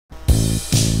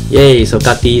Yay, so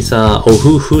got these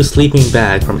Ohuhu sleeping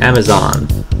bag from Amazon.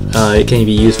 It can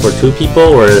be used for 2 people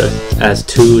or as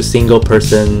 2 single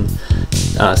person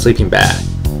sleeping bag.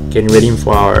 Getting ready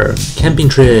for our camping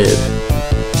trip.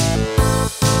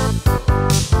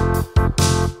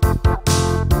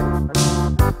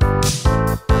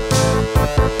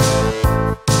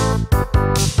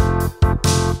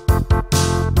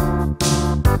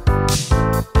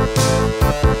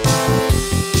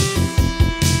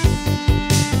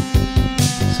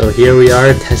 So here we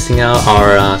are testing out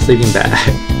our sleeping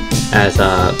bag as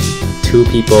a 2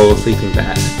 people sleeping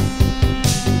bag.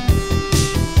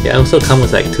 Yeah, it also comes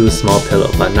with like 2 small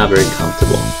pillows, but not very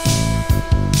comfortable.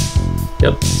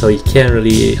 Yep, so you can't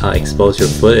really expose your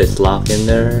foot, it's locked in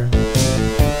there.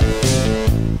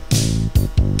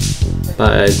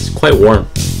 But it's quite warm.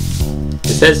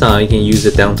 It says you can use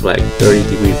it down to like 30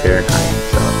 degrees Fahrenheit,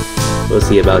 so we'll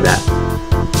see about that.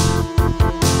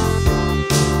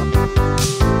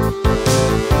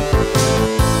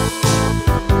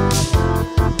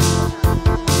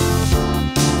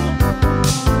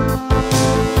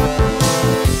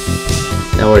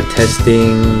 Now we're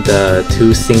testing the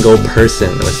 2 single person.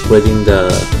 We're splitting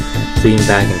the sleeping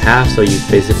bag in half, so you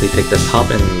basically take the top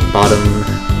and bottom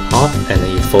off and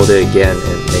then you fold it again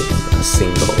and make a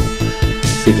single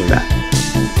sleeping bag.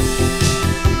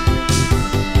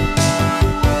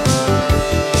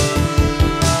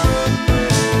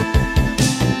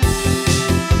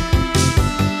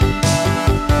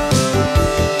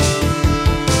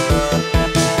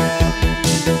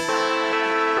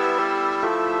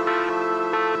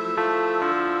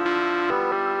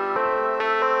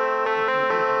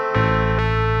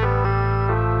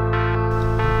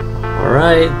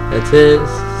 Alright, that's it.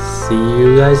 See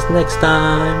you guys next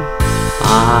time.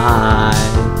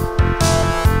 Bye.